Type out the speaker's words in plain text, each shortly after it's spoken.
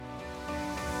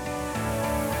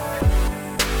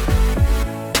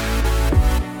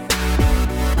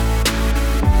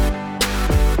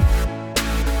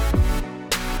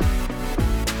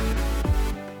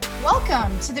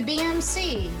to the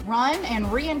BMC Run and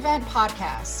Reinvent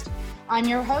podcast. I'm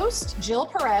your host, Jill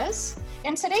Perez,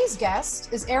 and today's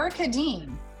guest is Erica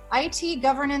Dean, IT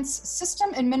Governance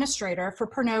System Administrator for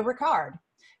Pernod Ricard.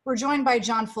 We're joined by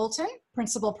John Fulton,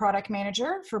 Principal Product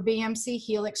Manager for BMC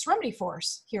Helix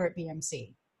Remedyforce here at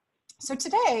BMC. So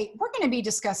today, we're going to be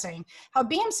discussing how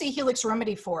BMC Helix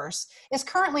Remedyforce is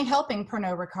currently helping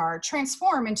Pernod Ricard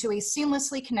transform into a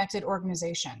seamlessly connected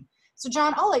organization. So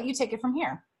John, I'll let you take it from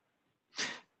here.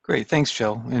 Great, thanks,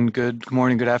 Jill. And good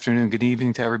morning, good afternoon, good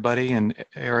evening to everybody. And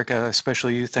Erica,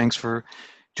 especially you, thanks for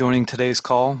joining today's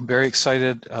call. Very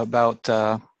excited about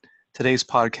today's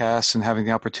podcast and having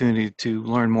the opportunity to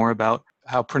learn more about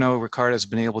how Pernod Ricard has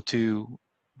been able to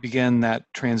begin that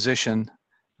transition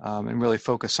and really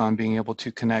focus on being able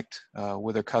to connect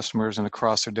with their customers and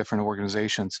across their different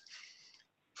organizations.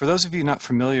 For those of you not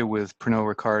familiar with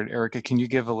Pernod Ricard, Erica, can you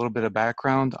give a little bit of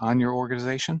background on your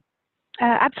organization?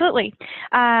 Absolutely.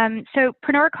 So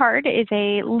Pernod Ricard is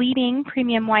a leading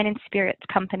premium wine and spirits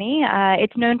company.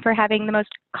 It's known for having the most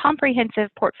comprehensive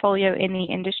portfolio in the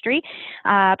industry.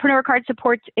 Pernod Ricard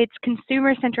supports its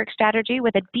consumer-centric strategy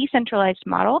with a decentralized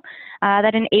model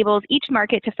that enables each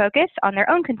market to focus on their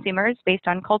own consumers based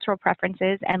on cultural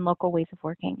preferences and local ways of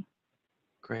working.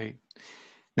 Great.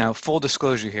 Now, full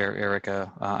disclosure here,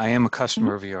 Erica, I am a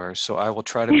customer of yours, so I will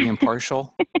try to be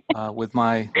impartial with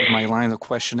my line of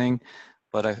questioning,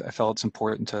 but I felt it's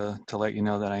important to let you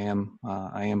know that I am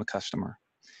a customer.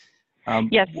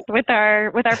 Yes, with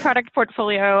our product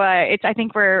portfolio,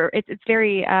 it's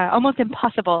very almost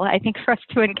impossible, I think, for us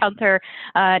to encounter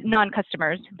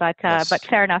non-customers. But Yes. But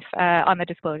fair enough on the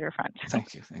disclosure front.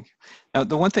 Thank you. Now,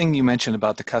 the one thing you mentioned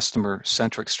about the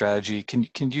customer-centric strategy,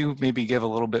 can you maybe give a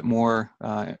little bit more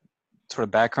sort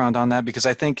of background on that? Because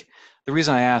I think the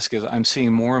reason I ask is I'm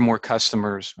seeing more and more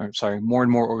more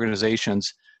and more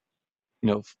organizations,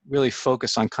 really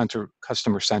focus on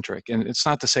customer-centric, and it's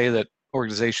not to say that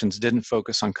organizations didn't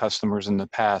focus on customers in the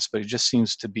past, but it just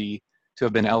seems to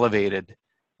have been elevated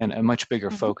and a much bigger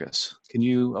focus. Can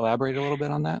you elaborate a little bit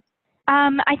on that?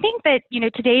 I think that,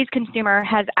 today's consumer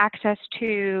has access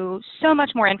to so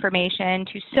much more information,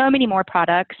 to so many more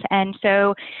products. And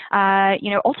so,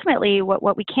 ultimately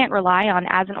what we can't rely on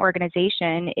as an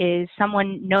organization is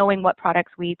someone knowing what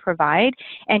products we provide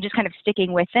and just kind of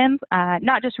sticking with them,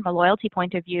 not just from a loyalty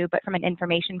point of view, but from an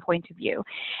information point of view.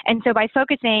 And so by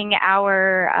focusing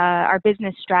our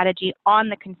business strategy on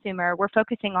the consumer, we're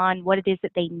focusing on what it is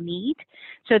that they need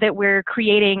so that we're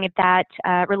creating that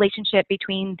relationship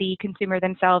between the consumer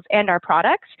themselves and our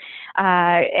products,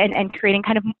 and creating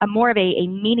kind of more of a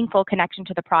meaningful connection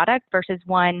to the product versus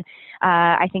one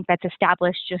I think that's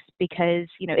established just because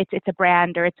it's a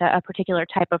brand or it's a particular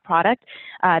type of product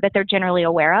that they're generally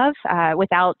aware of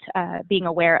without being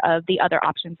aware of the other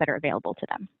options that are available to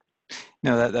them.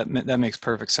 No, that makes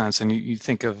perfect sense. And you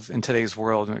think of in today's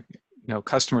world,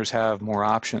 customers have more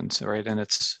options, right? And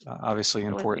it's obviously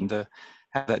important to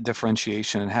have that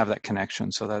differentiation and have that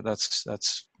connection. So that's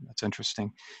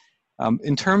interesting.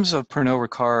 In terms of Pernod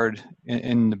Ricard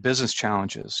in the business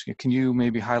challenges, can you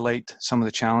maybe highlight some of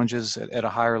the challenges at a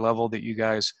higher level that you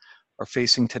guys are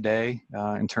facing today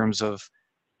in terms of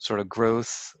sort of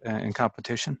growth and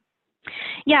competition?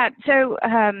 Yeah, so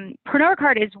Pernod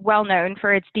Ricard is well known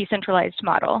for its decentralized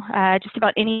model. Just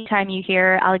about any time you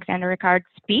hear Alexander Ricard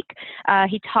speak,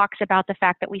 he talks about the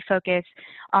fact that we focus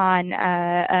on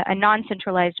a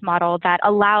non-centralized model that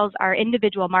allows our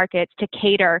individual markets to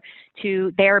cater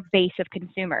to their base of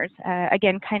consumers.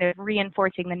 Again, kind of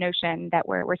reinforcing the notion that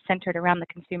we're centered around the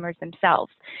consumers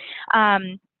themselves.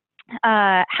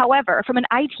 However, from an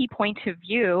IT point of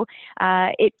view,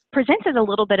 it presents as a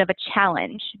little bit of a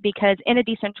challenge because in a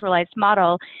decentralized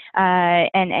model,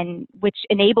 and which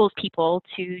enables people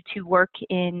to work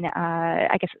in,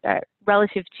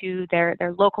 relative to their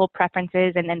local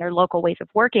preferences and then their local ways of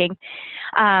working.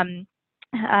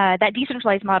 That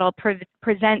decentralized model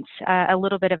presents a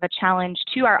little bit of a challenge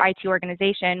to our IT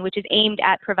organization, which is aimed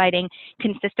at providing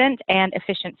consistent and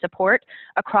efficient support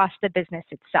across the business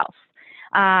itself.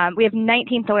 We have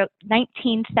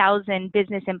 19,000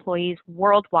 business employees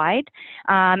worldwide,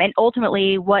 and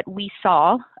ultimately what we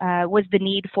saw was the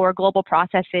need for global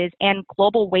processes and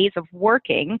global ways of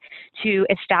working to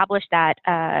establish that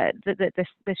the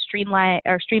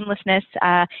streamlessness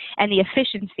and the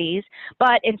efficiencies,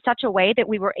 but in such a way that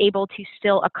we were able to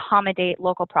still accommodate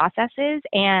local processes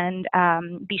and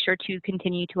be sure to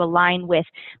continue to align with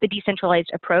the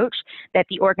decentralized approach that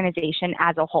the organization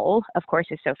as a whole, of course,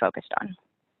 is so focused on.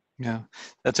 Yeah,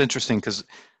 that's interesting because,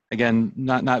 again,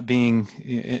 not being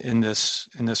in this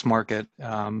market,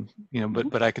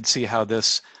 but I could see how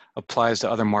this applies to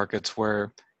other markets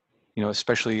where,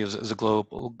 especially as a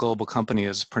global company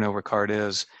as Pernod Ricard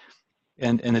is,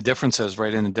 and the differences,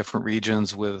 right, in the different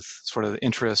regions with sort of the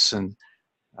interests and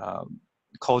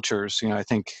cultures. I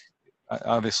think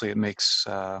obviously it makes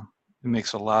a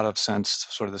lot of sense,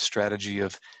 sort of the strategy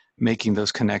of making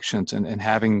those connections and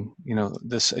having,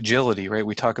 this agility, right?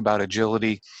 We talk about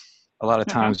agility a lot of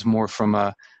times more from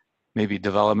a maybe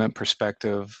development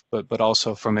perspective, but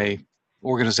also from a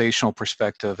organizational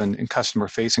perspective and customer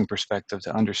facing perspective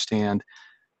to understand,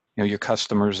 your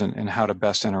customers and how to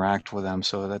best interact with them.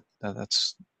 So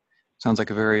that's sounds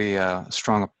like a very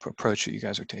strong approach that you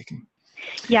guys are taking.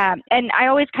 Yeah, and I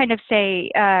always kind of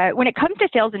say, when it comes to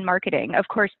sales and marketing, of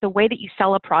course, the way that you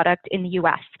sell a product in the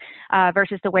US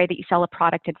versus the way that you sell a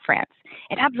product in France,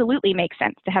 it absolutely makes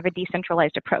sense to have a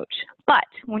decentralized approach. But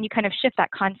when you kind of shift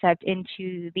that concept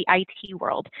into the IT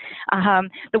world,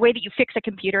 the way that you fix a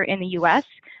computer in the US,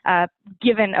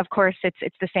 given, of course,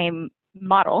 it's the same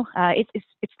model, it's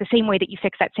the same way that you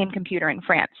fix that same computer in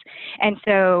France. And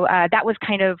so that was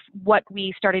kind of what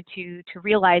we started to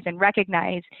realize and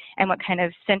recognize, and what kind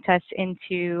of sent us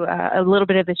into a little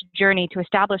bit of this journey to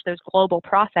establish those global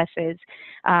processes,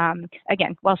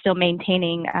 again, while still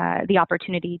maintaining the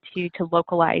opportunity to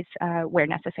localize where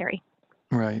necessary.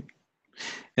 Right.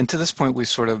 And to this point, we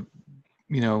sort of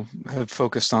have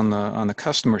focused on the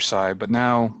customer side, but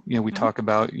now, we talk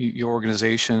about your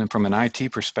organization from an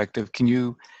IT perspective. Can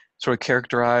you sort of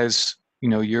characterize,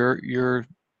 your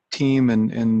team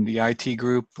and the IT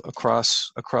group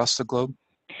across the globe?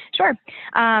 Sure.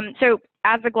 So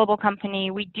as a global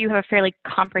company, we do have a fairly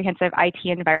comprehensive IT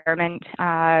environment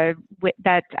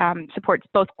that supports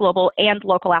both global and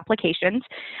local applications.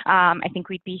 I think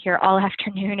we'd be here all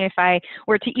afternoon if I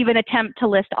were to even attempt to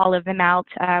list all of them out.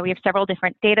 We have several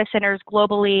different data centers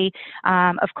globally,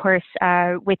 of course,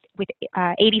 with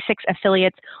 86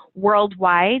 affiliates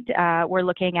worldwide. We're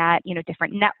looking at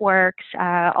different networks,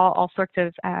 all sorts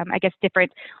of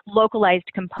different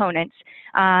localized components,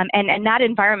 and that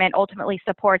environment ultimately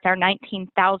supports our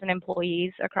 19,000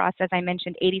 employees across, as I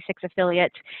mentioned, 86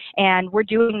 affiliates, and we're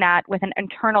doing that with an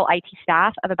internal IT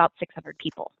staff of about 600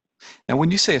 people. Now, when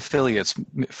you say affiliates,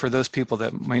 for those people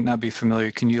that might not be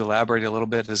familiar, can you elaborate a little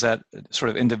bit? Is that sort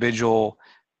of individual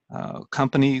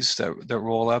companies that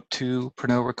roll up to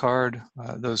Pernod Ricard,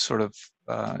 those sort of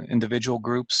individual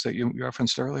groups that you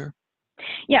referenced earlier?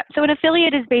 Yeah, so an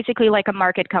affiliate is basically like a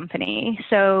market company.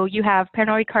 So you have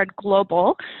Pernod Ricard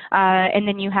Global, and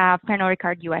then you have Pernod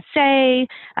Ricard USA,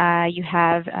 you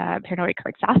have Pernod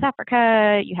Ricard South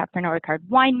Africa, you have Pernod Ricard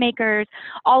Winemakers.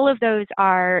 All of those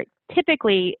are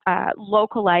typically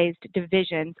localized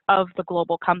divisions of the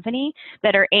global company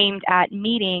that are aimed at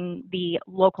meeting the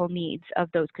local needs of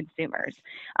those consumers.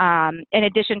 In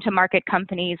addition to market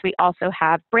companies, we also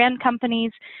have brand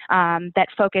companies that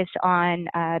focus on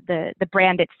the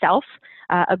brand itself,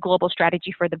 a global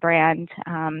strategy for the brand,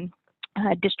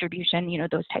 distribution,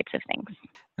 those types of things.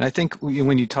 And I think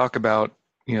when you talk about,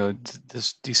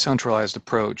 this decentralized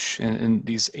approach and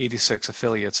these 86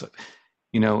 affiliates,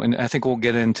 and I think we'll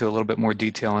get into a little bit more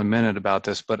detail in a minute about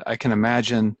this, but I can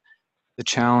imagine the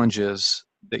challenges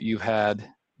that you've had,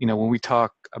 when we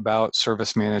talk about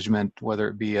service management, whether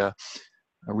it be a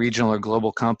regional or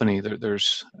global company,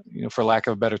 there's, for lack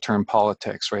of a better term,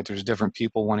 politics, right? There's different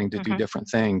people wanting to do different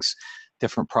things,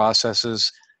 different processes,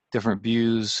 different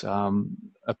views,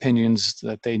 opinions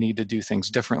that they need to do things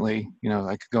differently.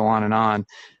 I could go on and on.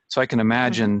 So I can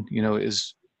imagine,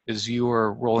 as you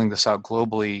are rolling this out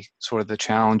globally, sort of the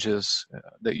challenges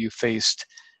that you faced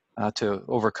to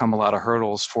overcome a lot of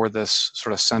hurdles for this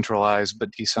sort of centralized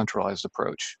but decentralized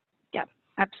approach. Yeah,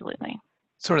 absolutely.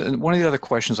 Sort of one of the other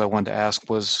questions I wanted to ask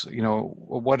was,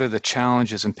 what are the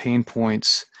challenges and pain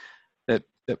points that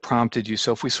prompted you?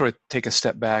 So if we sort of take a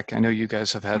step back, I know you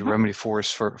guys have had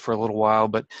Remedyforce for a little while,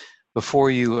 but before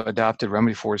you adopted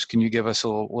Remedyforce, can you give us a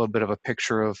little bit of a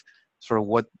picture of sort of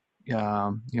what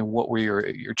what were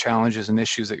your challenges and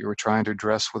issues that you were trying to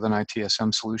address with an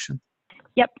ITSM solution?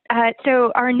 Yep.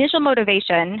 So our initial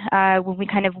motivation when we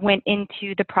kind of went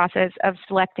into the process of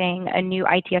selecting a new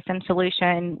ITSM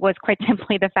solution was quite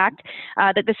simply the fact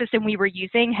that the system we were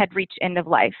using had reached end of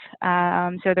life.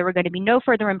 So there were going to be no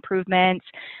further improvements.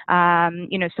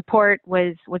 Support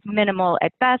was minimal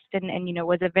at best, and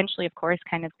was eventually, of course,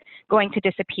 kind of going to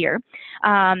disappear.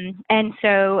 And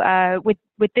so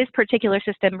with this particular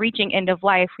system reaching end of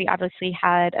life, we obviously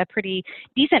had a pretty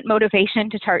decent motivation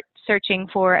to start searching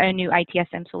for a new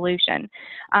ITSM solution.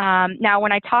 Now,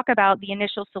 when I talk about the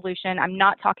initial solution, I'm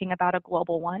not talking about a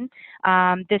global one.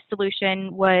 This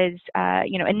solution was,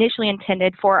 initially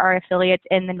intended for our affiliates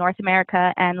in the North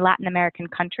America and Latin American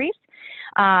countries.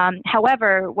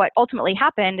 However, what ultimately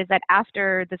happened is that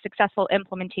after the successful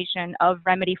implementation of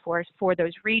Remedyforce for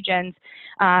those regions,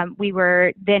 we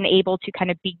were then able to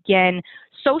kind of begin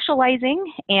socializing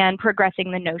and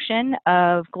progressing the notion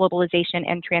of globalization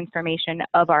and transformation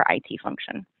of our IT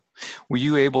function. Were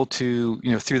you able to,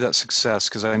 through that success,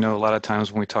 because I know a lot of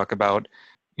times when we talk about,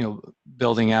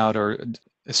 building out or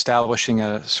establishing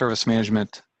a service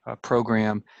management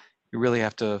program, you really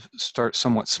have to start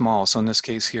somewhat small. So in this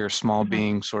case here, small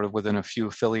being sort of within a few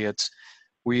affiliates,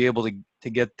 were you able to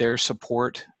get their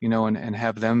support, and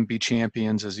have them be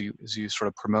champions as you sort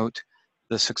of promote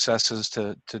the successes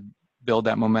to build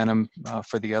that momentum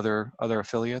for the other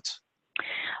affiliates?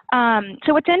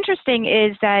 So what's interesting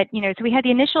is that, so we had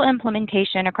the initial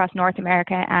implementation across North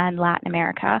America and Latin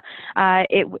America.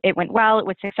 It went well, it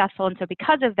was successful, and so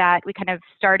because of that, we kind of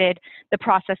started the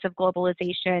process of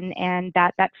globalization, and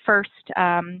that first,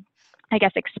 I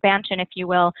guess, expansion, if you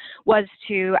will, was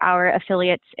to our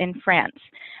affiliates in France.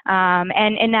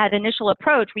 And in that initial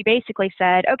approach, we basically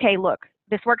said, okay, look,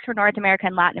 this works for North America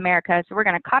and Latin America, so we're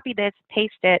going to copy this,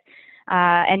 paste it,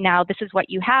 and now this is what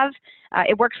you have.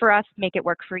 It worked for us, make it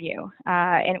work for you.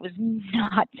 And it was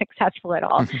not successful at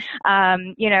all. As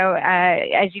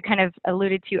you kind of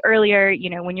alluded to earlier,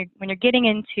 when you're getting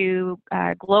into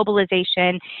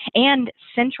globalization and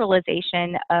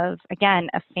centralization of, again,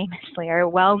 a famously or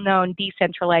well-known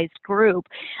decentralized group,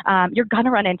 you're going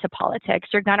to run into politics.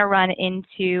 You're going to run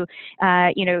into,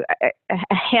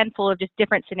 a handful of just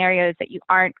different scenarios that you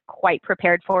aren't quite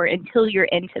prepared for until you're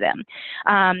into them.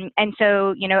 And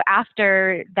so,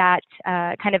 after that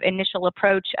kind of initial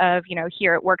approach of,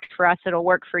 here it worked for us, it'll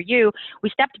work for you,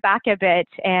 we stepped back a bit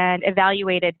and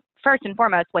evaluated first and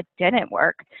foremost what didn't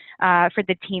work for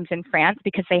the teams in France,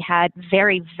 because they had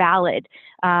very valid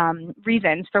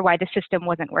reasons for why the system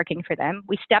wasn't working for them.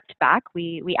 We stepped back,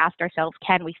 we asked ourselves,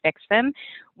 can we fix them?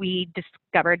 We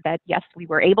discovered that yes, we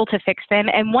were able to fix them,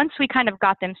 and once we kind of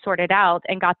got them sorted out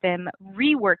and got them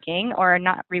reworking, or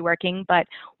not reworking, but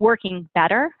working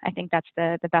better, I think that's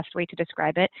the best way to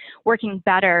describe it, working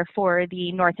better for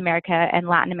the North America and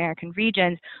Latin American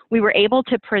regions, we were able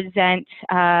to present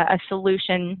a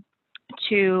solution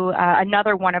to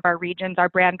another one of our regions, our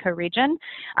Brandco region,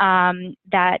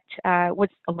 that was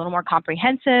a little more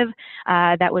comprehensive,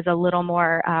 that was a little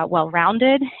more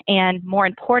well-rounded, and more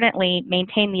importantly,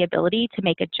 maintained the ability to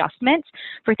make adjustments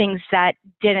for things that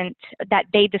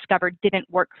they discovered didn't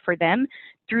work for them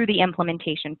through the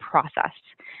implementation process.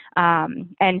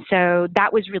 And so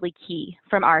that was really key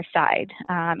from our side.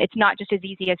 It's not just as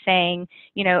easy as saying,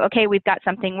 okay, we've got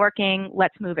something working,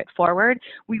 let's move it forward.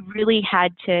 We really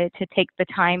had to take the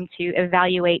time to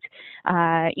evaluate,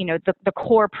 the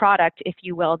core product, if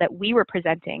you will, that we were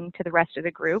presenting to the rest of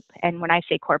the group. And when I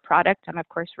say core product, I'm of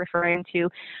course referring to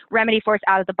Remedyforce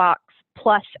out of the box,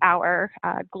 plus our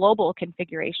global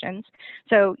configurations.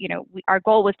 So, our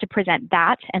goal was to present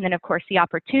that, and then of course the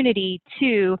opportunity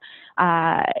to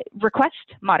request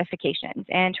modifications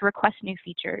and to request new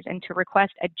features and to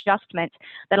request adjustments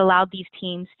that allowed these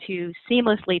teams to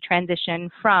seamlessly transition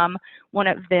from one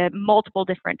of the multiple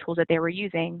different tools that they were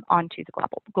using onto the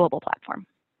global platform.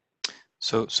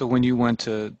 So when you went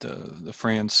to the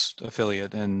France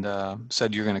affiliate and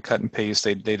said you're going to cut and paste,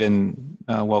 they didn't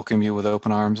welcome you with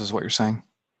open arms, is what you're saying?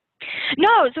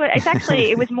 No, so it's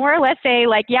actually, it was more or less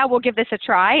yeah, we'll give this a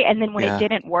try. And then when it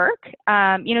didn't work,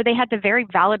 they had the very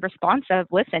valid response of,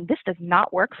 listen, this does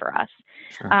not work for us.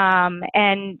 Sure.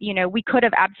 And, we could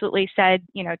have absolutely said,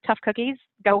 tough cookies,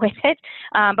 go with it.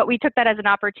 But we took that as an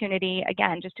opportunity,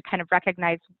 again, just to kind of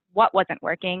recognize what wasn't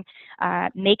working,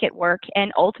 make it work.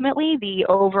 And ultimately, the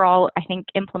overall, I think,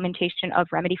 implementation of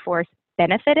Remedyforce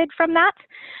benefited from that.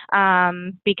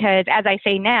 Because as I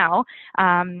say now,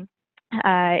 the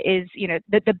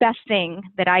best thing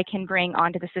that I can bring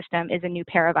onto the system is a new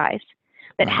pair of eyes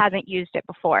that hasn't used it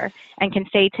before and can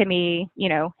say to me,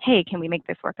 hey, can we make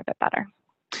this work a bit better?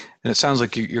 And it sounds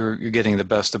like you're getting the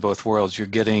best of both worlds. You're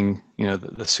getting,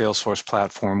 the Salesforce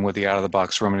platform with the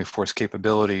out-of-the-box Remedyforce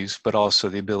capabilities, but also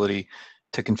the ability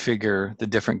to configure the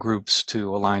different groups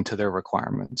to align to their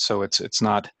requirements. So it's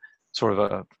not sort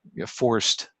of a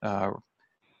forced,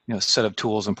 set of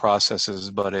tools and processes,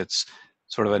 but it's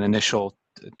sort of an initial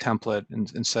template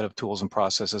and set of tools and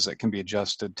processes that can be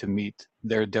adjusted to meet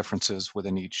their differences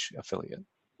within each affiliate.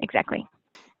 Exactly.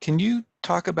 Can you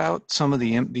talk about some of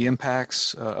the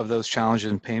impacts of those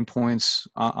challenges and pain points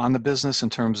on the business in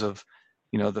terms of,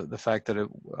 the fact that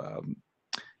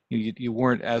you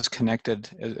weren't as connected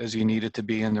as you needed to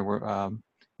be, and there were,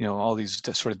 all these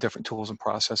sort of different tools and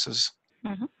processes?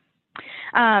 Mm-hmm.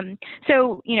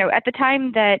 So, at the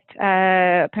time that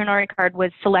Pernod Ricard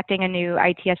was selecting a new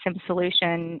ITSM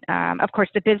solution, of course,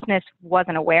 the business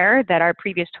wasn't aware that our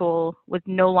previous tool was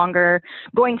no longer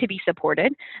going to be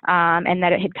supported, and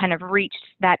that it had kind of reached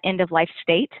that end-of-life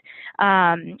state.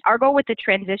 Our goal with the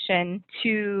transition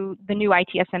to the new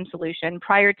ITSM solution,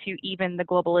 prior to even the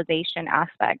globalization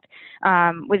aspect,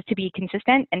 was to be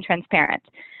consistent and transparent.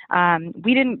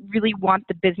 We didn't really want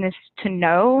the business to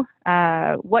know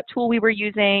what tool we were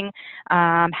using,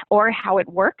 or how it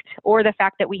worked, or the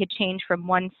fact that we had changed from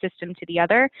one system to the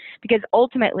other, because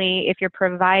ultimately, if you're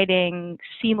providing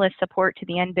seamless support to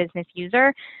the end business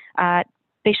user,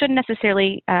 they shouldn't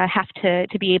necessarily have to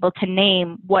be able to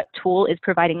name what tool is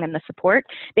providing them the support.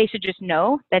 They should just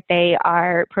know that they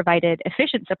are provided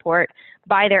efficient support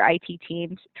by their IT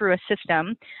teams through a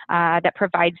system that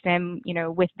provides them,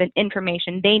 with the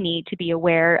information they need to be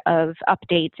aware of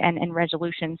updates and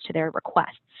resolutions to their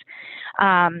requests.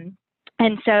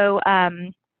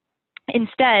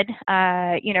 Instead,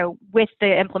 with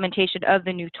the implementation of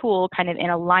the new tool, kind of in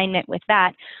alignment with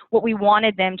that, what we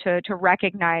wanted them to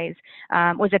recognize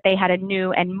was that they had a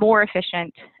new and more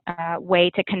efficient way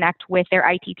to connect with their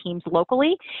IT teams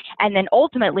locally, and then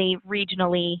ultimately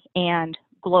regionally and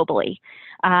globally.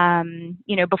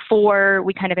 Before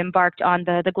we kind of embarked on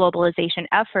the globalization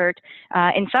effort,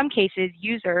 in some cases,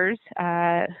 users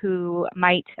who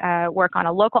might work on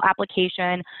a local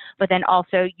application, but then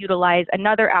also utilize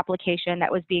another application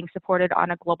that was being supported on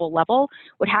a global level,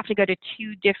 would have to go to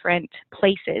two different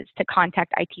places to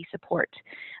contact IT support.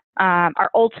 Our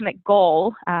ultimate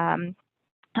goal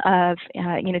of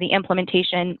the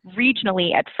implementation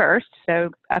regionally at first, so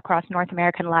across North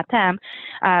America and LATAM,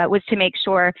 was to make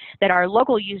sure that our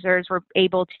local users were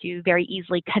able to very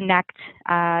easily connect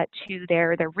to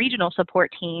their regional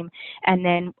support team, and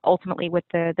then ultimately with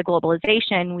the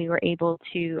globalization, we were able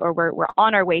to, or we're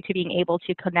on our way to being able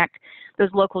to connect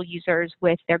those local users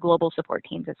with their global support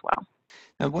teams as well.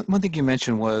 Now, one thing you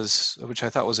mentioned was, which I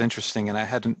thought was interesting, and I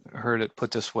hadn't heard it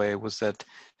put this way, was that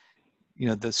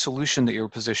the solution that you were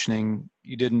positioning,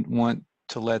 you didn't want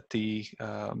to let the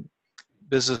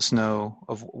business know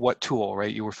of what tool,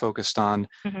 right? You were focused on,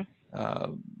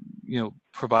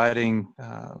 providing,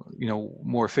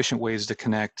 more efficient ways to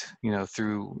connect,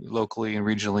 through locally and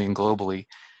regionally and globally.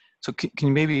 So can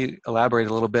you maybe elaborate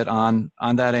a little bit on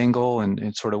that angle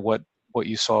and sort of what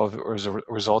you saw as a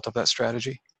result of that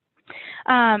strategy?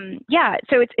 Yeah,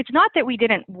 so it's not that we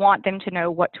didn't want them to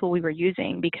know what tool we were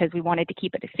using because we wanted to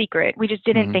keep it a secret. We just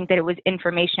didn't think that it was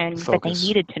information that they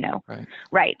needed to know.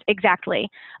 Right, exactly.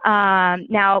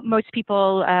 Now, most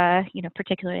people,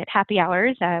 particularly at happy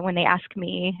hours, when they ask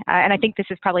me, and I think this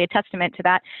is probably a testament to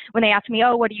that, when they ask me,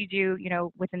 oh, what do you do,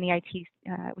 within the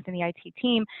IT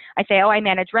team, I say, oh, I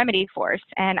manage Remedyforce,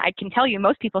 and I can tell you,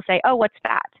 most people say, oh, what's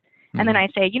that? And then I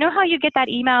say, you know how you get that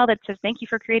email that says, thank you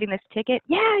for creating this ticket?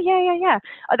 Yeah.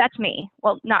 Oh, that's me.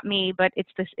 Well, not me, but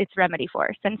it's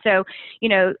Remedyforce. And so,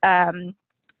 to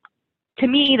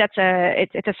me, it's a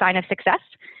sign of success.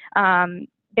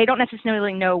 They don't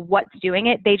necessarily know what's doing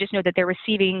it. They just know that they're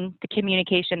receiving the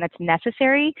communication that's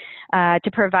necessary to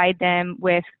provide them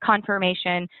with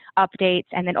confirmation, updates,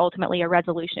 and then ultimately a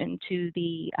resolution to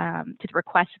the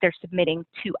request that they're submitting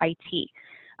to IT.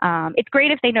 It's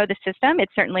great if they know the system.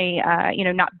 It's certainly,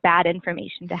 not bad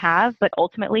information to have, but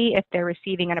ultimately, if they're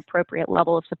receiving an appropriate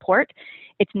level of support,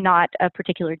 it's not a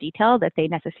particular detail that they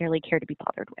necessarily care to be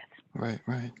bothered with.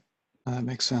 Right. That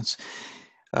makes sense.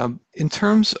 In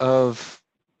terms of,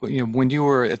 when you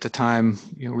were at the time,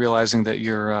 realizing that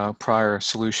your prior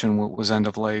solution was end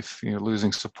of life,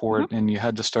 losing support, and you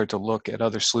had to start to look at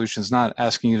other solutions, not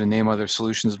asking you to name other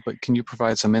solutions, but can you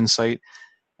provide some insight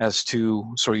as to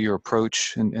sort of your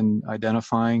approach in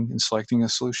identifying and selecting a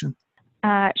solution?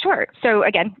 Sure. So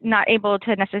again, not able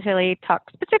to necessarily talk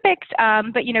specifics,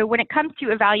 but when it comes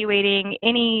to evaluating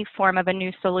any form of a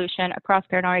new solution across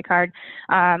Pernod Ricard,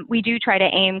 we do try to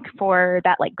aim for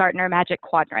that like Gartner Magic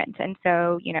Quadrant, and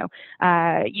so you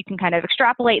can kind of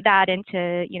extrapolate that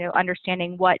into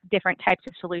understanding what different types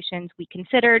of solutions we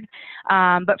considered.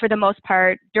 But for the most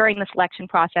part, during the selection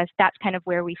process, that's kind of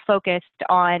where we focused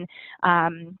on.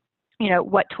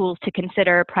 What tools to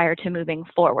consider prior to moving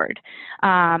forward.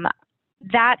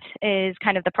 That is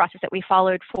kind of the process that we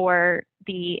followed for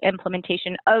the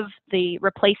implementation of the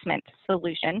replacement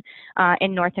solution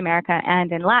in North America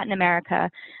and in Latin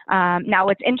America. Now,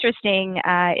 what's interesting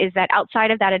is that outside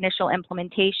of that initial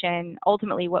implementation,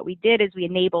 ultimately what we did is we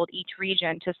enabled each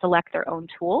region to select their own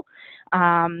tool.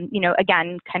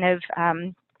 Again, kind of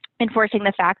enforcing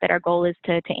the fact that our goal is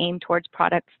to aim towards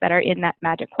products that are in that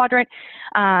magic quadrant,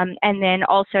 and then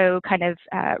also kind of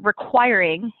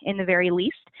requiring, in the very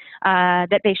least,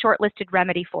 that they shortlisted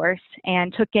Remedyforce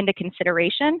and took into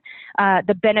consideration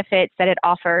the benefits that it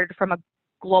offered from a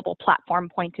global platform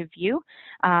point of view,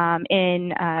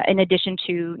 in addition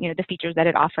to the features that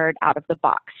it offered out of the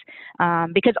box.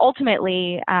 Because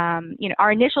ultimately,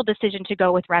 our initial decision to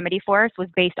go with Remedyforce was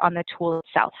based on the tool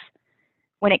itself.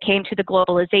 When it came to the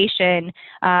globalization,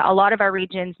 a lot of our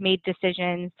regions made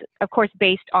decisions, of course,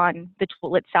 based on the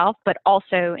tool itself, but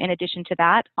also in addition to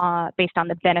that, based on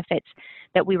the benefits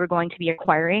that we were going to be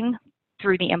acquiring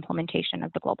through the implementation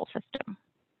of the global system.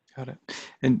 Got it.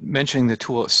 And mentioning the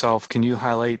tool itself, can you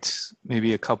highlight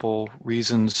maybe a couple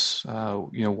reasons,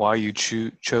 why you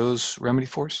chose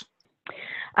Remedyforce?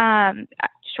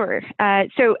 Sure.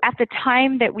 So at the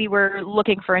time that we were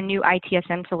looking for a new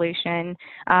ITSM solution,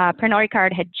 Pernod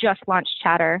Ricard had just launched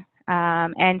Chatter.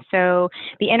 And so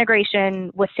the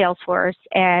integration with Salesforce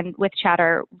and with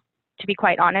Chatter, to be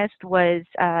quite honest, was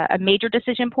a major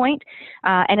decision point,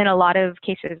 and in a lot of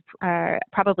cases,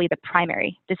 probably the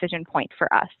primary decision point for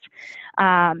us.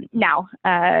 Now,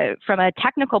 from a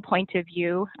technical point of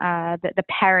view, the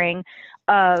pairing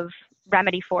of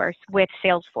Remedyforce with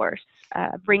Salesforce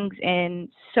brings in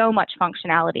so much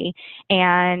functionality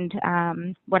and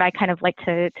what I kind of like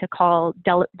to call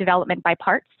development by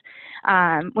parts.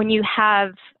 When you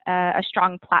have a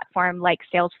strong platform like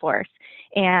Salesforce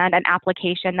and an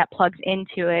application that plugs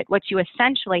into it, what you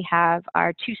essentially have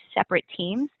are two separate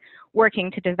teams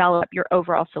working to develop your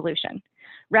overall solution.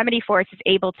 Remedyforce is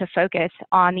able to focus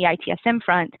on the ITSM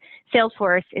front.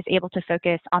 Salesforce is able to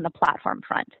focus on the platform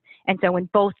front. And so when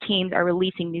both teams are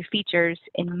releasing new features,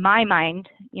 in my mind,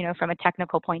 from a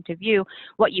technical point of view,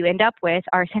 what you end up with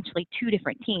are essentially two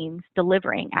different teams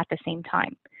delivering at the same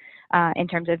time in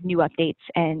terms of new updates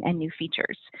and new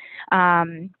features.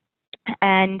 Beyond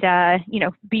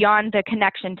the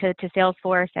connection to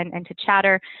Salesforce and to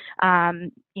Chatter,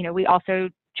 we also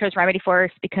chose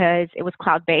Remedyforce because it was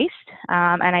cloud-based,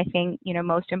 and I think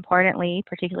most importantly,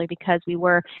 particularly because we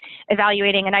were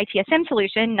evaluating an ITSM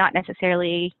solution, not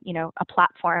necessarily a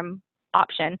platform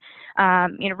option.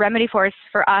 Remedyforce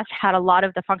for us had a lot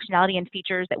of the functionality and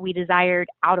features that we desired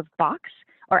out of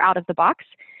the box,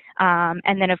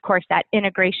 and then of course that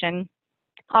integration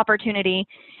opportunity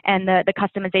and the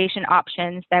customization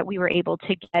options that we were able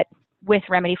to get with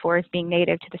Remedyforce being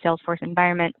native to the Salesforce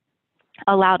environment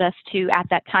allowed us to, at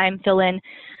that time, fill in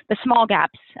the small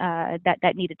gaps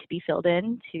that needed to be filled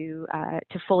in to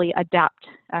fully adapt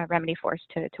Remedyforce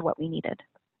to what we needed.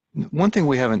 One thing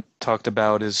we haven't talked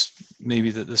about is maybe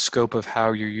the scope of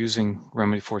how you're using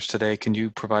Remedyforce today. Can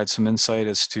you provide some insight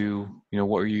as to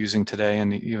what you're using today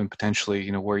and even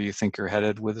potentially where you think you're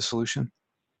headed with the solution?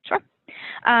 Sure.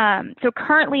 So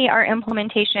currently our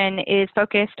implementation is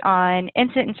focused on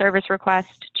incident and service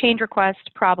request, change request,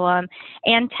 problem,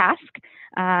 and task.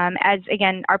 As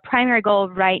again, our primary goal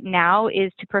right now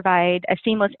is to provide a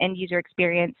seamless end user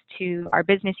experience to our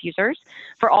business users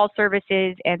for all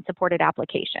services and supported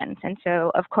applications. And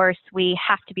so, of course, we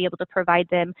have to be able to provide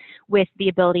them with the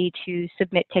ability to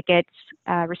submit tickets,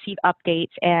 receive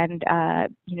updates, and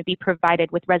be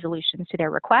provided with resolutions to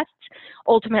their requests.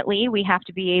 Ultimately, we have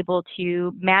to be able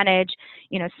to manage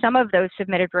some of those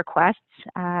submitted requests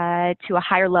to a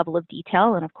higher level of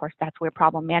detail, and of course that's where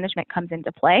problem management comes into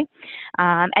play.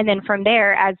 And then from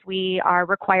there, as we are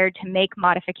required to make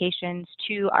modifications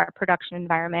to our production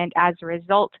environment as a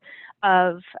result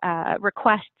of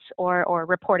requests or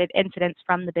reported incidents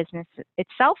from the business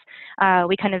itself,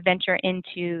 we kind of venture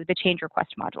into the change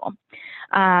request module.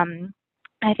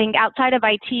 I think outside of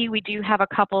IT, we do have a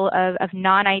couple of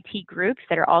non-IT groups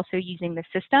that are also using the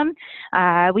system.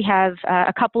 We have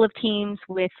a couple of teams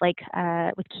with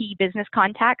key business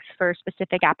contacts for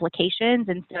specific applications,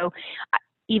 and so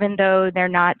even though they're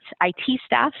not IT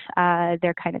staff,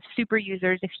 they're kind of super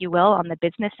users, if you will, on the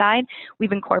business side.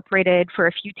 We've incorporated for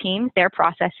a few teams their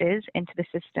processes into the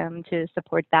system to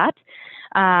support that.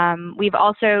 We've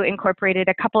also incorporated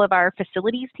a couple of our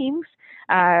facilities teams,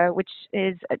 which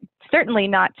is certainly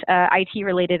not IT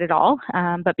related at all,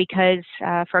 but because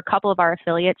for a couple of our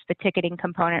affiliates, the ticketing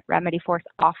component Remedyforce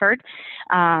offered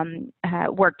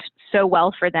worked so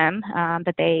well for them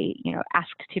that they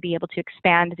asked to be able to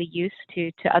expand the use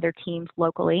to other teams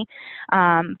locally.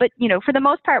 But for the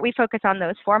most part, we focus on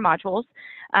those four modules.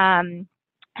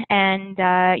 And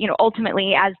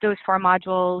ultimately, as those 4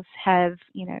 modules have,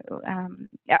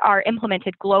 are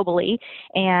implemented globally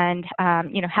and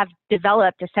have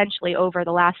developed essentially over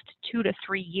the last 2 to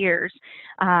 3 years,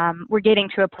 we're getting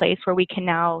to a place where we can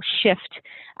now shift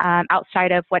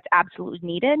outside of what's absolutely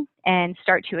needed and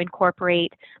start to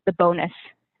incorporate the bonus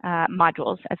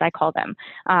modules, as I call them: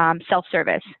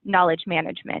 self-service, knowledge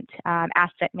management,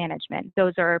 asset management.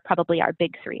 Those are probably our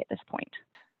big 3 at this point.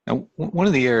 Now, one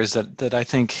of the areas that I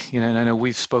think, and I know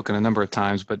we've spoken a number of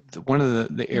times, but one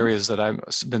of the areas that I've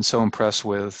been so impressed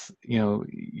with,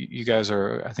 you guys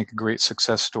are, I think, a great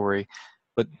success story,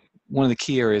 but one of the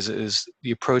key areas is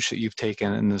the approach that you've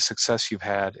taken and the success you've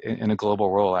had in a global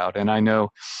rollout. And I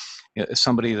know, as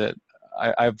somebody that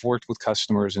I've worked with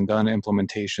customers and done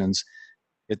implementations,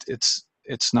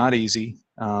 it's not easy.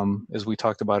 As we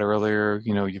talked about earlier,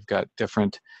 you've got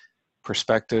different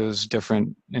perspectives, different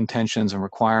intentions and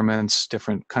requirements,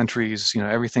 different countries,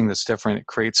 everything that's different. It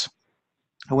creates,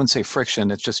 I wouldn't say friction,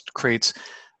 it just creates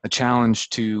a challenge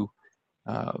to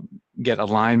get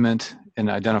alignment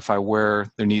and identify where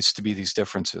there needs to be these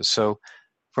differences. So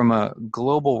from a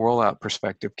global rollout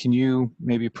perspective, can you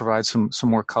maybe provide some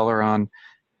more color on,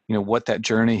 what that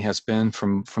journey has been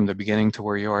from the beginning to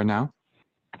where you are now?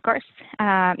 Of course.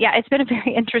 Yeah, it's been a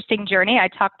very interesting journey. I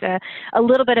talked a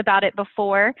little bit about it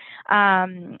before.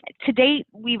 To date,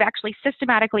 we've actually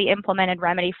systematically implemented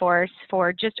Remedyforce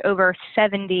for just over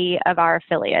 70 of our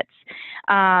affiliates.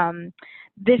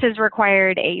 This has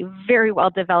required a very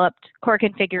well-developed core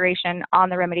configuration on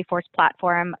the Remedyforce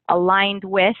platform, aligned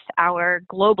with our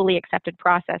globally accepted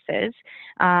processes.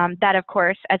 That, of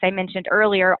course, as I mentioned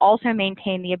earlier, also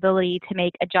maintain the ability to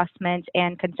make adjustments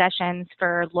and concessions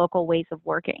for local ways of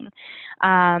working.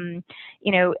 At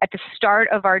the start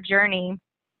of our journey,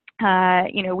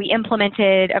 we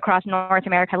implemented across North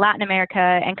America, Latin America,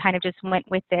 and kind of just went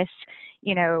with this,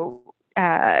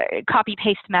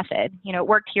 copy-paste method. It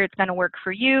worked here, it's going to work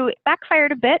for you. It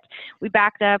backfired a bit. We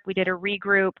backed up, we did a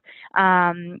regroup,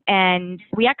 and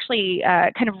we actually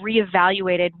kind of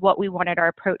reevaluated what we wanted our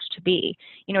approach to be.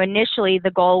 Initially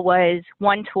the goal was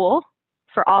one tool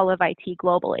for all of IT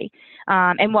globally.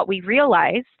 And what we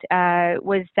realized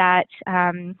was that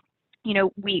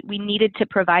we needed to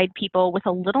provide people with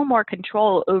a little more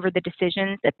control over the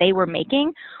decisions that they were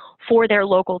making for their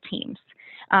local teams.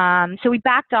 So we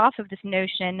backed off of this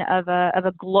notion of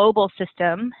a global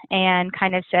system and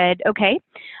kind of said, okay,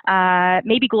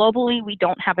 maybe globally we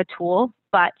don't have a tool,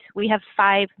 but we have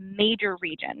 5 major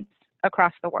regions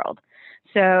across the world.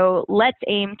 So let's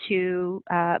aim to,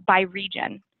 by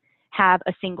region, have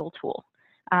a single tool.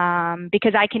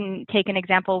 Because I can take an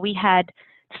example. We had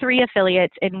 3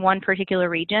 affiliates in one particular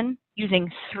region using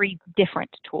 3 different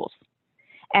tools.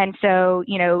 And so,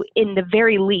 in the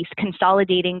very least,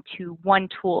 consolidating to one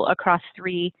tool across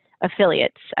 3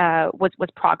 affiliates was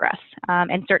progress,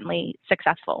 and certainly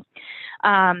successful.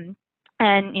 And,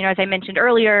 as I mentioned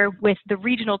earlier, with the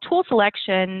regional tool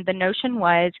selection, the notion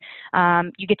was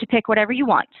you get to pick whatever you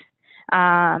want.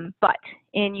 But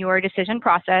in your decision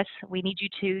process, we need you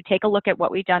to take a look at what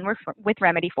we've done with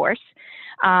Remedyforce,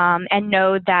 and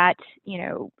know that,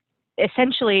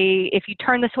 essentially, if you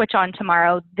turn the switch on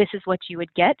tomorrow, this is what you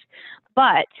would get.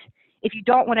 But if you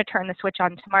don't want to turn the switch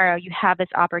on tomorrow, you have this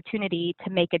opportunity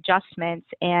to make adjustments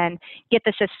and get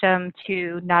the system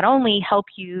to not only help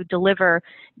you deliver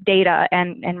data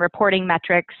and reporting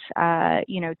metrics,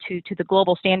 to the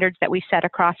global standards that we set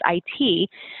across IT,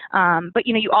 but,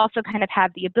 you also kind of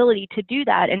have the ability to do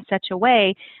that in such a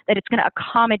way that it's going to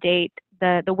accommodate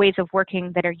the ways of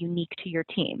working that are unique to your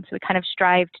team. So we kind of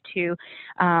strived to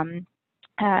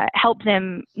help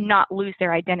them not lose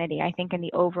their identity, I think, in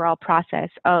the overall process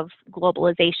of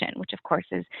globalization, which of course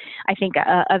is, I think,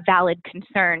 a valid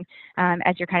concern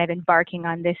as you're kind of embarking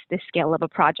on this scale of a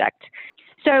project.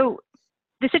 So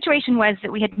the situation was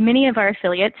that we had many of our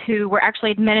affiliates who were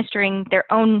actually administering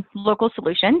their own local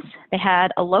solutions. They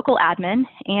had a local admin,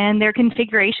 and their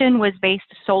configuration was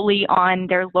based solely on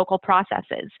their local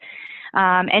processes.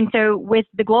 And so with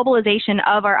the globalization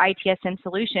of our ITSM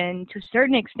solution, to a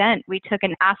certain extent, we took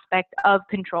an aspect of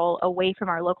control away from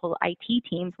our local IT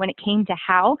teams when it came to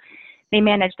how they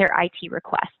managed their IT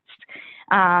requests.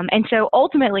 And so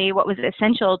ultimately, what was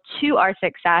essential to our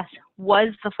success was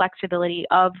the flexibility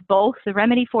of both the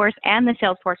Remedyforce and the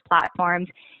Salesforce platforms,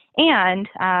 and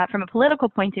from a political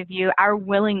point of view, our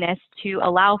willingness to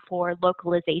allow for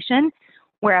localization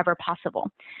wherever possible.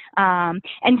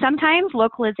 And sometimes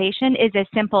localization is as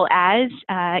simple as,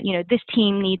 this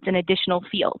team needs an additional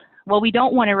field Well, we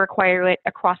don't want to require it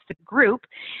across the group.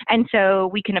 And so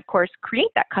we can, of course, create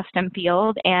that custom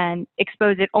field and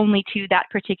expose it only to that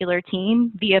particular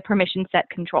team via permission set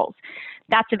controls.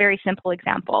 That's a very simple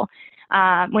example.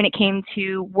 When it came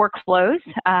to workflows,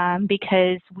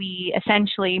 because we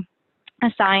essentially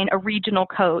assign a regional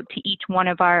code to each one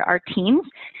of our teams,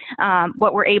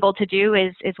 what we're able to do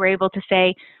is we're able to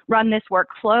say, run this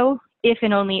workflow if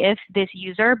and only if this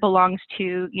user belongs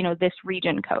to, this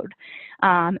region code.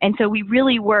 And so we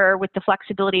really were, with the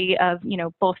flexibility of,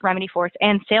 both Remedyforce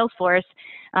and Salesforce,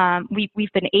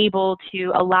 we've been able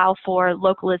to allow for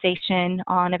localization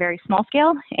on a very small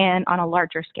scale and on a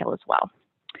larger scale as well.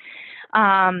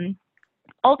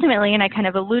 Ultimately, and I kind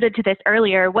of alluded to this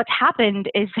earlier, what's happened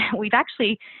is that we've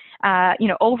actually,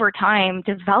 over time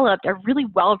developed a really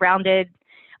well-rounded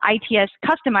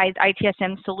customized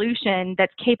ITSM solution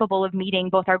that's capable of meeting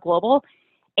both our global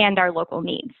and our local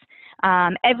needs.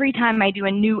 Every time I do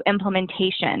a new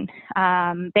implementation,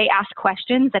 they ask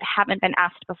questions that haven't been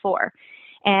asked before.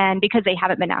 And because they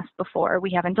haven't been asked before,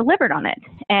 we haven't delivered on it.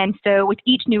 And so with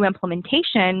each new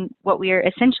implementation, what we are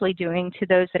essentially doing to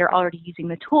those that are already using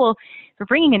the tool, we're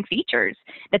bringing in features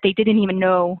that they didn't even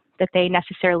know that they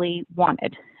necessarily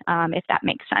wanted, if that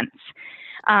makes sense.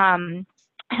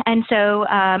 And so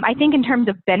I think in terms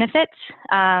of benefits,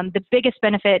 the biggest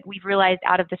benefit we've realized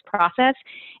out of this process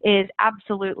is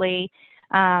absolutely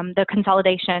the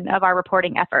consolidation of our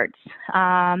reporting efforts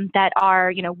that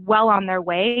are, well on their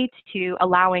way to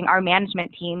allowing our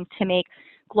management team to make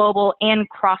global and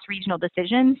cross-regional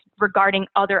decisions regarding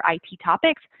other IT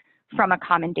topics from a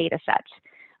common data set.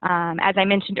 As I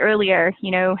mentioned earlier,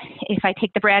 if I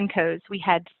take the brand codes, we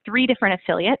had 3 different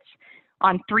affiliates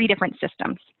on 3 different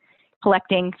systems,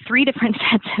 collecting 3 different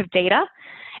sets of data.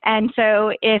 And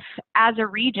so if, as a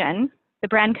region, the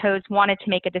brand codes wanted to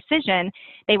make a decision,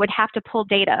 they would have to pull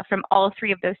data from all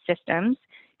 3 of those systems,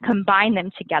 combine them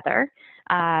together,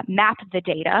 map the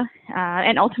data,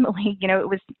 and ultimately,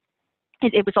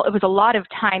 it was a lot of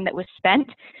time that was spent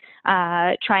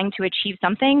trying to achieve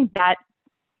something that,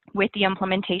 with the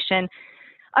implementation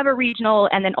of a regional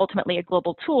and then ultimately a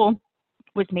global tool,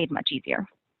 was made much easier.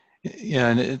 Yeah,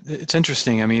 and it's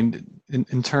interesting. I mean,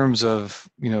 in terms of,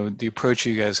 the approach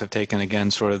you guys have taken, again,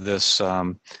 sort of this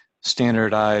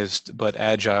standardized but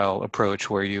agile approach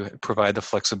where you provide the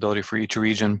flexibility for each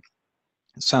region.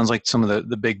 It sounds like some of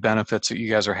the big benefits that you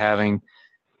guys are having,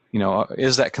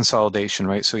 is that consolidation,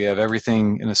 right? So you have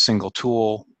everything in a single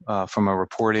tool from a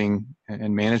reporting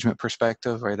and management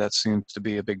perspective, right? That seems to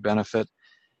be a big benefit.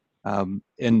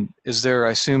 And is there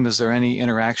any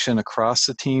interaction across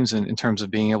the teams in terms of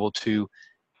being able to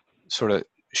sort of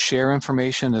share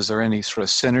information? Is there any sort of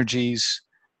synergies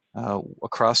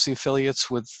across the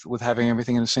affiliates with having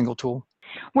everything in a single tool?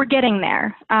 We're getting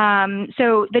there.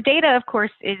 So the data, of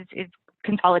course, is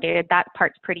consolidated. That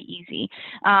part's pretty easy.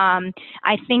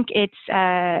 I think it's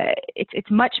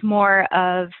much more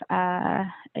of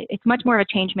a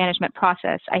change management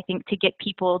process, I think, to get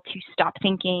people to stop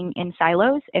thinking in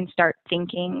silos and start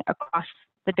thinking across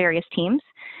the various teams.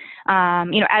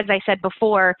 As I said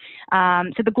before,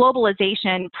 so the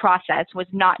globalization process was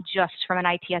not just from an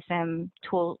ITSM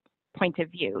tool point of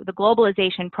view. The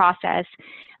globalization process,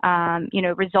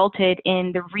 resulted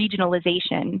in the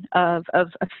regionalization of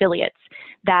affiliates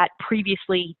that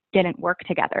previously didn't work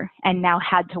together and now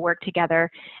had to work together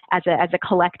as a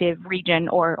collective region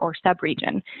or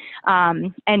sub-region.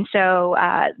 And so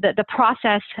the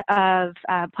process of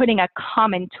putting a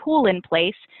common tool in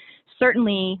place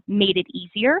certainly made it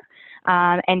easier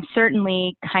and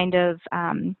certainly kind of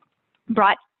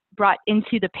brought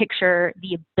into the picture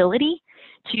the ability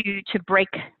to break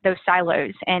those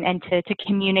silos and to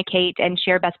communicate and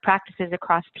share best practices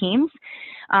across teams.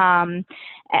 And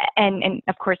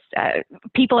of course,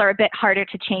 people are a bit harder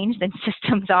to change than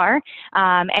systems are.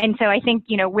 And so I think,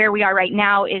 where we are right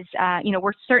now is,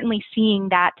 we're certainly seeing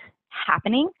that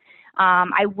happening.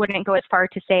 I wouldn't go as far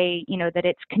to say, that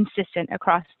it's consistent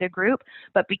across the group,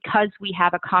 but because we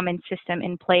have a common system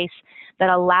in place that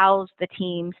allows the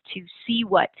teams to see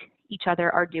what each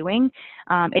other are doing,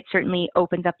 it certainly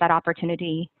opens up that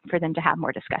opportunity for them to have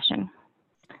more discussion.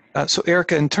 So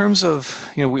Erica, in terms of,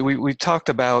 we talked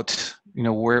about,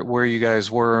 where you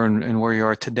guys were and where you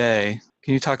are today.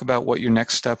 Can you talk about what your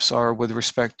next steps are with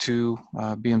respect to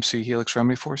BMC Helix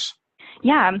Remedyforce?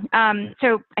 Yeah,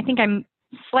 so I think I'm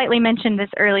slightly mentioned this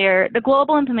earlier. The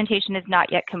global implementation is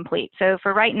not yet complete. So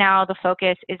for right now, the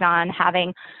focus is on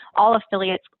having all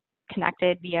affiliates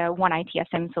connected via one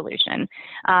ITSM solution.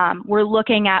 We're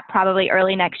looking at probably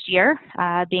early next year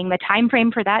being the time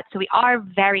frame for that. So we are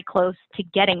very close to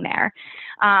getting there.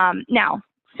 Now,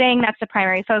 saying that's the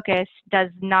primary focus does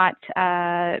not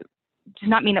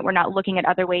mean that we're not looking at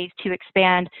other ways to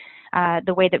expand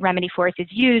the way that Remedyforce is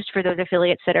used for those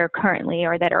affiliates that are currently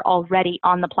or that are already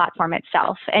on the platform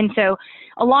itself. And so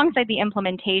alongside the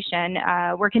implementation,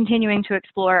 we're continuing to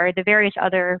explore the various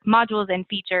other modules and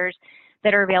features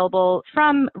that are available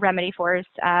from Remedyforce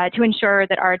to ensure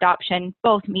that our adoption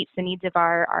both meets the needs of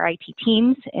our IT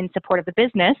teams in support of the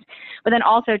business, but then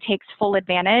also takes full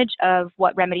advantage of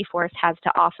what Remedyforce has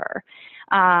to offer.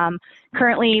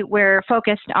 Currently, we're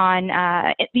focused on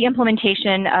the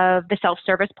implementation of the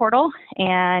self-service portal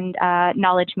and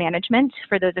knowledge management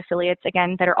for those affiliates,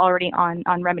 again, that are already on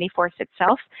Remedyforce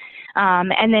itself.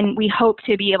 And then we hope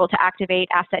to be able to activate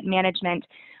asset management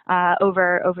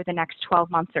over the next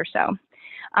 12 months or so.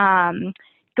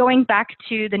 Going back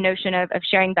to the notion of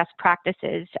sharing best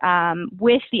practices,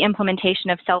 with the implementation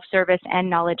of self-service and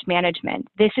knowledge management,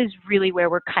 this is really where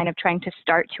we're kind of trying to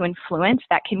start to influence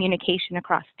that communication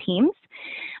across teams.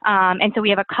 And so we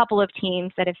have a couple of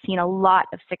teams that have seen a lot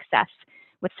of success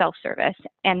with self-service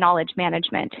and knowledge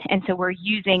management. And so we're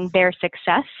using their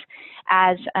success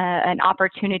as an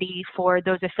opportunity for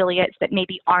those affiliates that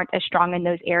maybe aren't as strong in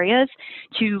those areas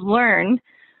to learn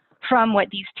from what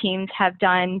these teams have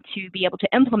done to be able to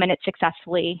implement it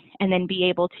successfully, and then be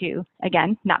able to,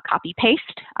 again, not copy paste,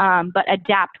 but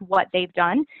adapt what they've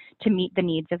done to meet the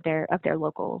needs of their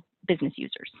local business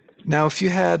users. Now, if you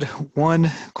had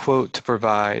one quote to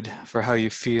provide for how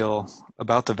you feel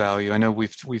about the value, I know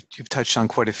you've touched on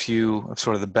quite a few of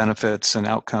sort of the benefits and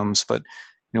outcomes, but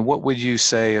what would you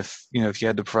say if you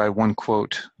had to provide one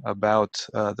quote about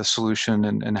the solution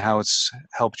and how it's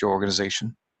helped your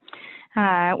organization?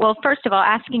 Well, first of all,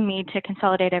 asking me to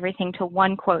consolidate everything to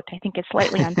one quote, I think is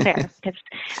slightly unfair because,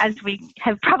 as we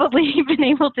have probably been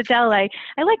able to tell, I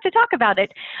like to talk about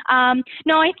it.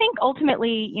 No, I think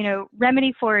ultimately,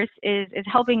 Remedyforce is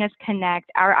helping us connect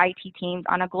our IT teams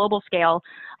on a global scale,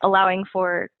 allowing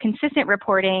for consistent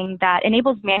reporting that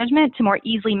enables management to more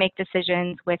easily make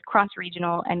decisions with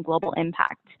cross-regional and global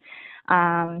impact.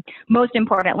 Most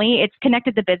importantly, it's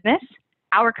connected the business,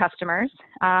 our customers,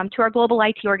 to our global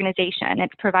IT organization.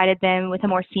 It's provided them with a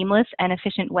more seamless and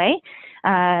efficient way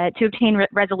to obtain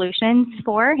resolutions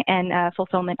for and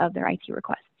fulfillment of their IT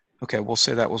requests. Okay, we'll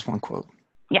say that was one quote.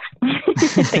 Yeah, I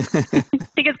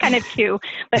think it's kind of two,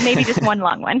 but maybe just one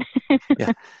long one.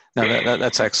 Yeah, no,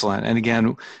 that's excellent. And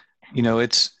again,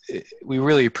 we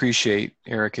really appreciate,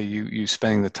 Erica, you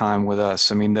spending the time with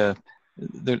us. I mean,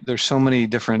 there's so many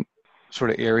different sort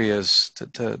of areas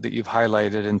that you've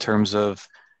highlighted in terms of,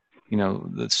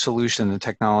 the solution, the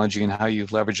technology, and how you've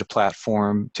leveraged a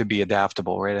platform to be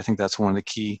adaptable, right? I think that's one of the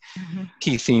key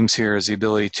themes here is the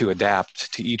ability to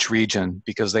adapt to each region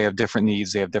because they have different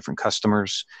needs, they have different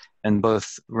customers, and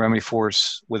both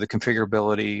Remedyforce with the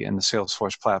configurability and the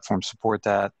Salesforce platform support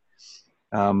that.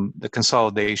 The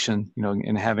consolidation,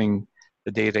 and having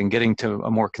the data and getting to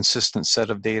a more consistent set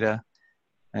of data.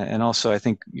 And also, I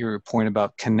think your point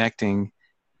about connecting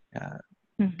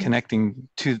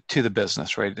to the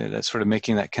business, right? That's sort of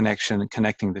making that connection and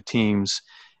connecting the teams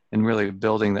and really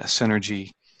building that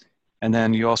synergy. And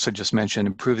then you also just mentioned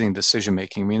improving decision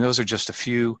making. I mean, those are just a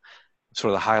few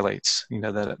sort of the highlights,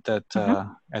 that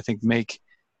I think make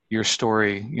your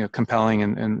story, compelling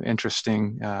and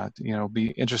interesting. Be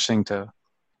interesting to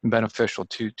and beneficial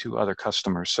to other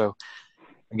customers. So,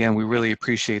 again, we really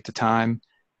appreciate the time.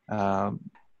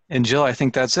 And Jill, I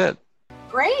think that's it.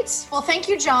 Great. Well, thank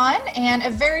you, John. And a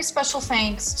very special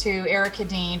thanks to Erica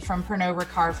Dean from Pernod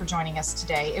Ricard for joining us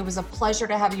today. It was a pleasure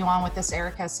to have you on with us,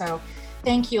 Erica. So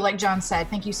thank you. Like John said,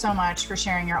 thank you so much for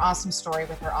sharing your awesome story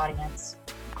with our audience.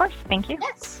 Of course. Thank you.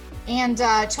 Yes. And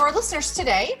to our listeners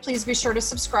today, please be sure to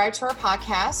subscribe to our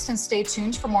podcast and stay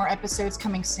tuned for more episodes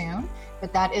coming soon.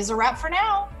 But that is a wrap for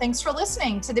now. Thanks for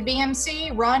listening to the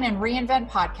BMC Run and Reinvent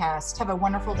podcast. Have a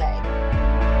wonderful day.